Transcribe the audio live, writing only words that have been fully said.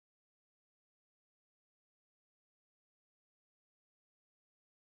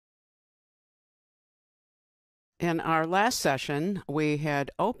In our last session, we had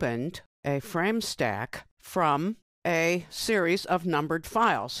opened a frame stack from a series of numbered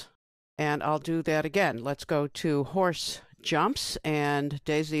files. And I'll do that again. Let's go to horse jumps, and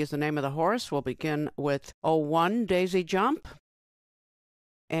Daisy is the name of the horse. We'll begin with 01 Daisy jump.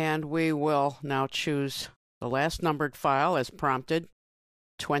 And we will now choose the last numbered file as prompted,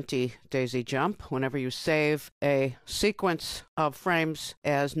 20 Daisy jump. Whenever you save a sequence of frames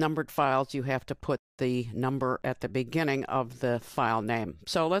as numbered files, you have to put the number at the beginning of the file name.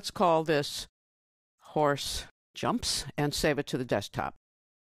 So let's call this horse jumps and save it to the desktop.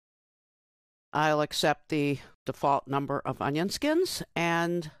 I'll accept the default number of onion skins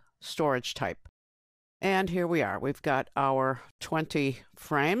and storage type. And here we are. We've got our 20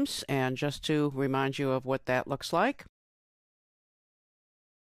 frames, and just to remind you of what that looks like,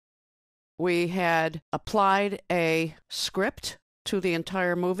 we had applied a script to the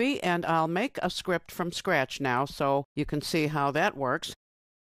entire movie, and I'll make a script from scratch now so you can see how that works.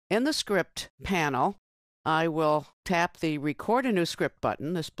 In the script panel, I will tap the Record a New Script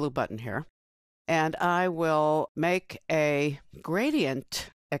button, this blue button here, and I will make a gradient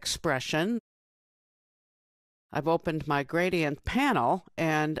expression. I've opened my gradient panel,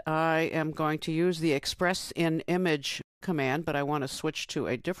 and I am going to use the Express in Image command, but I want to switch to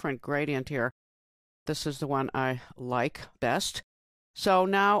a different gradient here. This is the one I like best. So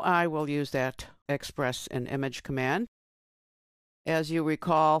now I will use that Express in Image command. As you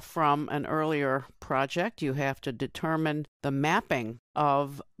recall from an earlier project, you have to determine the mapping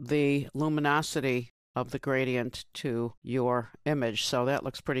of the luminosity of the gradient to your image. So that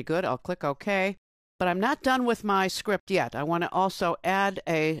looks pretty good. I'll click OK. But I'm not done with my script yet. I want to also add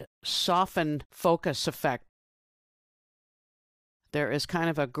a soften focus effect. There is kind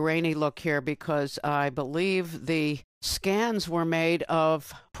of a grainy look here because I believe the scans were made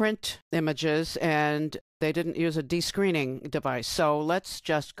of print images and they didn't use a descreening device. So let's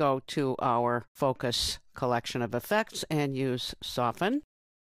just go to our focus collection of effects and use soften.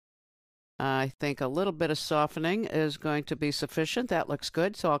 I think a little bit of softening is going to be sufficient. That looks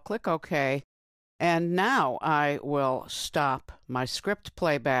good. So I'll click OK. And now I will stop my script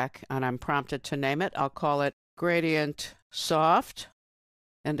playback, and I'm prompted to name it. I'll call it Gradient Soft,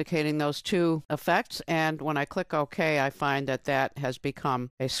 indicating those two effects. And when I click OK, I find that that has become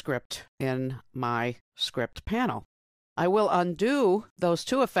a script in my script panel. I will undo those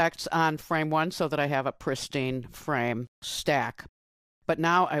two effects on frame 1 so that I have a pristine frame stack. But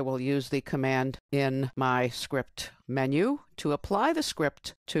now I will use the command in my script menu to apply the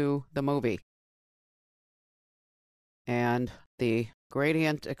script to the movie. And the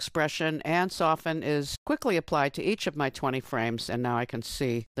gradient expression and soften is quickly applied to each of my 20 frames, and now I can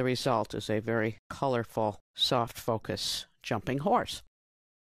see the result is a very colorful, soft focus jumping horse.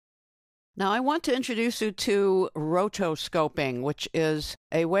 Now I want to introduce you to rotoscoping, which is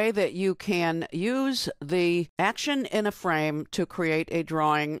a way that you can use the action in a frame to create a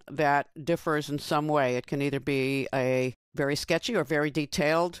drawing that differs in some way. It can either be a very sketchy or very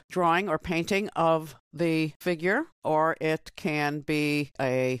detailed drawing or painting of the figure, or it can be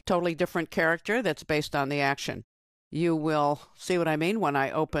a totally different character that's based on the action. You will see what I mean when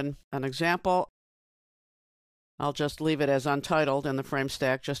I open an example. I'll just leave it as untitled in the frame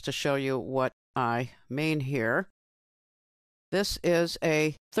stack just to show you what I mean here. This is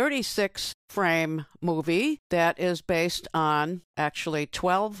a 36 frame movie that is based on actually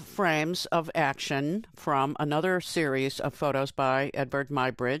 12 frames of action from another series of photos by Edvard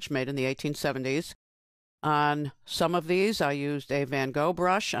Muybridge made in the 1870s. On some of these I used a Van Gogh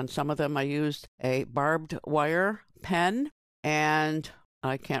brush, on some of them I used a barbed wire pen, and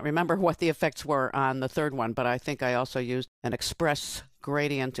I can't remember what the effects were on the third one, but I think I also used an Express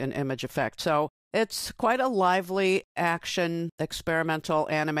gradient in image effect. So it's quite a lively action experimental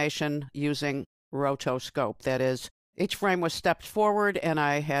animation using rotoscope. That is, each frame was stepped forward and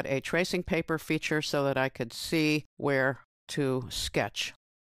I had a tracing paper feature so that I could see where to sketch.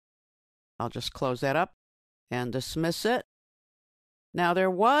 I'll just close that up and dismiss it. Now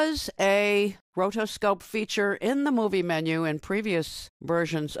there was a rotoscope feature in the movie menu in previous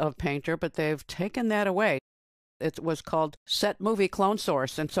versions of Painter, but they've taken that away. It was called Set Movie Clone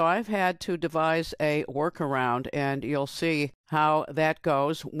Source, and so I've had to devise a workaround, and you'll see how that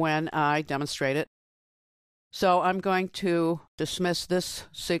goes when I demonstrate it. So I'm going to dismiss this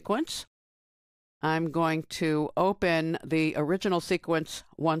sequence. I'm going to open the original sequence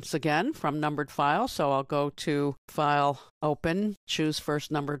once again from numbered file. So I'll go to File, Open, choose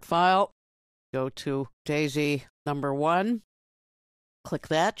first numbered file, go to Daisy number 1, click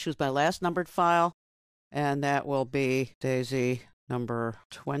that, choose my last numbered file, and that will be Daisy number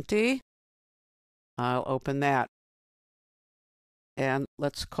 20. I'll open that. And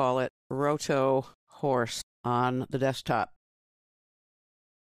let's call it Roto Horse on the desktop.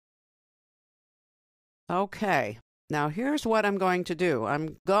 Okay, now here's what I'm going to do.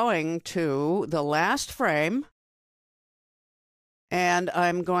 I'm going to the last frame, and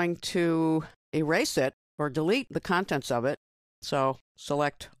I'm going to erase it or delete the contents of it. So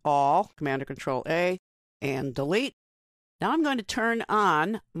select all, Command or Control A, and delete. Now I'm going to turn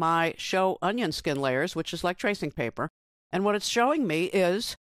on my Show Onion Skin Layers, which is like tracing paper. And what it's showing me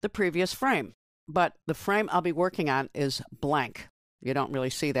is the previous frame. But the frame I'll be working on is blank. You don't really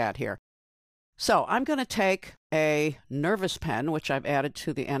see that here. So I'm going to take a Nervous pen, which I've added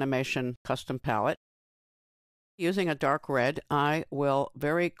to the animation custom palette. Using a dark red, I will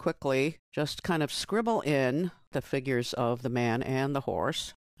very quickly just kind of scribble in the figures of the man and the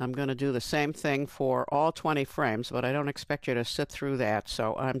horse. I'm going to do the same thing for all 20 frames, but I don't expect you to sit through that,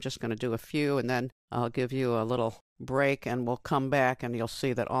 so I'm just going to do a few, and then I'll give you a little break, and we'll come back, and you'll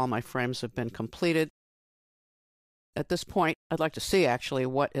see that all my frames have been completed. At this point, I'd like to see actually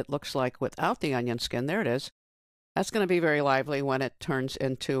what it looks like without the onion skin. There it is. That's going to be very lively when it turns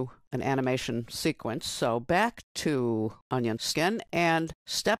into an animation sequence. So back to onion skin and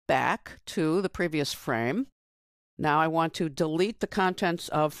step back to the previous frame. Now I want to delete the contents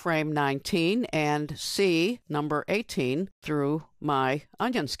of frame 19 and see number 18 through my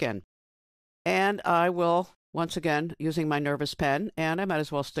onion skin. And I will, once again, using my Nervous pen, and I might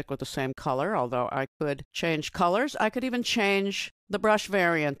as well stick with the same color, although I could change colors. I could even change the brush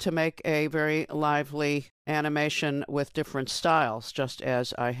variant to make a very lively animation with different styles, just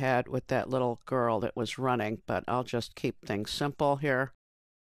as I had with that little girl that was running. But I'll just keep things simple here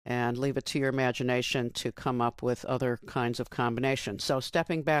and leave it to your imagination to come up with other kinds of combinations. So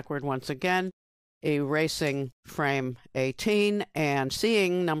stepping backward once again, erasing frame 18 and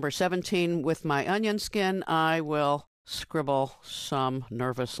seeing number 17 with my onion skin, I will scribble some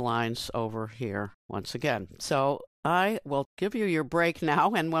nervous lines over here once again. So I will give you your break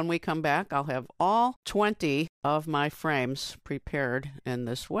now, and when we come back, I'll have all 20 of my frames prepared in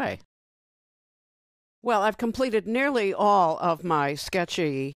this way. Well, I've completed nearly all of my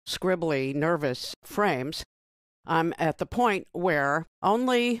sketchy, scribbly, nervous frames. I'm at the point where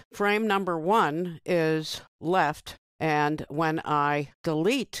only frame number 1 is left, and when I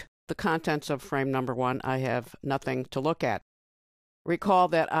delete the contents of frame number 1, I have nothing to look at. Recall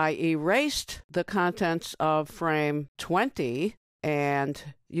that I erased the contents of frame 20 and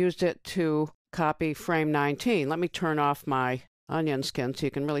used it to copy frame 19. Let me turn off my onion skin so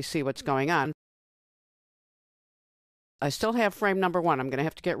you can really see what's going on. I still have frame number 1. I'm going to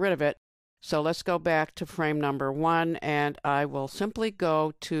have to get rid of it. So let's go back to frame number 1, and I will simply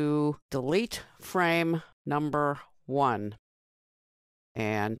go to delete frame number 1.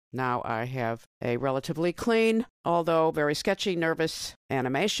 And now I have a relatively clean, although very sketchy, nervous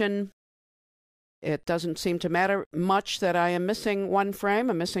animation. It doesn't seem to matter much that I am missing one frame.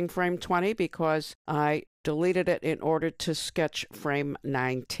 I'm missing frame 20 because I deleted it in order to sketch frame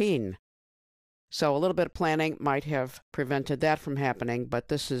 19. So a little bit of planning might have prevented that from happening, but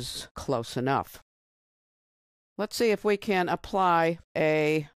this is close enough. Let's see if we can apply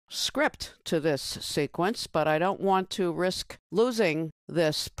a script to this sequence, but I don't want to risk losing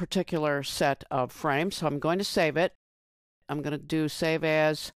this particular set of frames, so I'm going to save it. I'm going to do save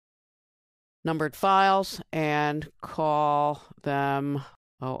as numbered files and call them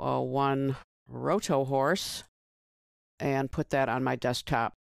 001 Roto Horse and put that on my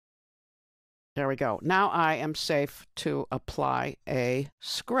desktop. There we go. Now I am safe to apply a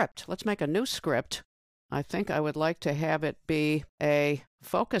script. Let's make a new script. I think I would like to have it be a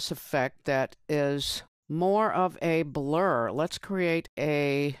focus effect that is more of a blur. Let's create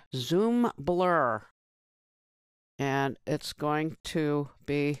a zoom blur. And it's going to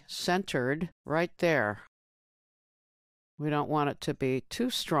be centered right there. We don't want it to be too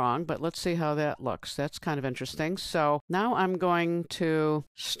strong, but let's see how that looks. That's kind of interesting. So now I'm going to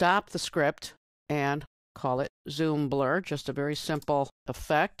stop the script and call it zoom blur, just a very simple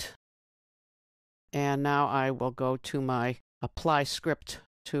effect. And now I will go to my apply script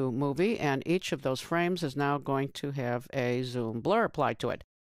to movie, and each of those frames is now going to have a zoom blur applied to it.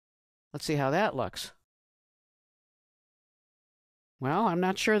 Let's see how that looks. Well, I'm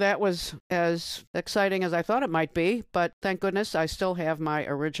not sure that was as exciting as I thought it might be, but thank goodness I still have my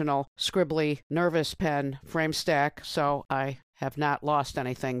original scribbly Nervous pen frame stack, so I have not lost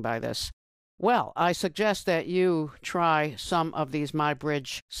anything by this. Well, I suggest that you try some of these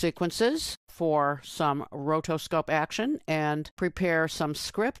MyBridge sequences for some rotoscope action and prepare some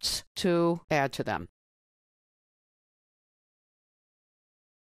scripts to add to them.